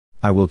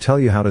I will tell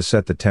you how to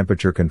set the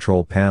temperature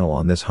control panel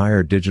on this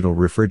higher digital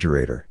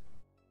refrigerator.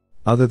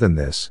 Other than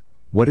this,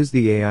 what is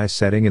the AI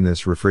setting in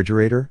this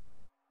refrigerator?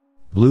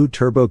 Blue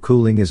turbo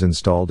cooling is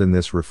installed in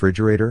this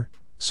refrigerator,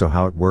 so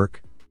how it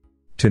work?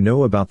 To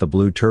know about the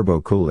blue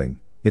turbo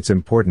cooling, it's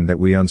important that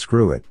we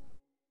unscrew it.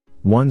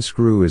 One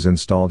screw is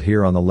installed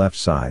here on the left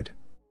side.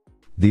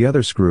 The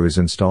other screw is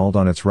installed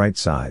on its right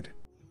side.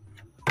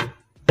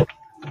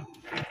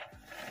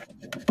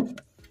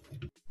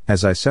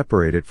 As I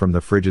separate it from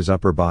the fridge's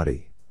upper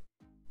body,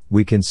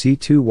 we can see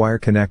two wire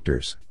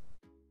connectors.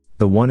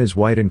 The one is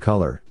white in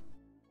color.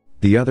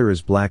 The other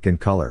is black in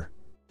color.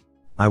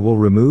 I will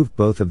remove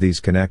both of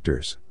these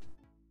connectors.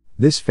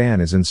 This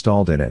fan is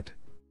installed in it.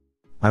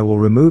 I will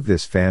remove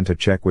this fan to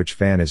check which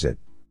fan is it.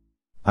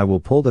 I will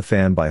pull the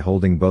fan by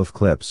holding both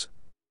clips.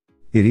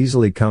 It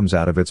easily comes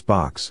out of its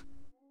box.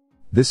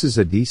 This is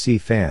a DC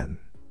fan.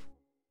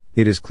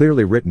 It is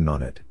clearly written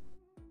on it.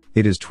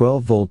 It is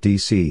 12 volt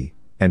DC,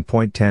 and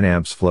 0.10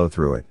 amps flow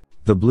through it.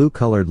 The blue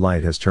colored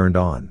light has turned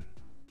on.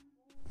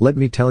 Let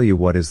me tell you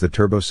what is the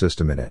turbo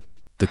system in it.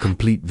 The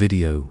complete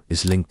video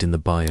is linked in the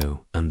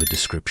bio and the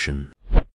description.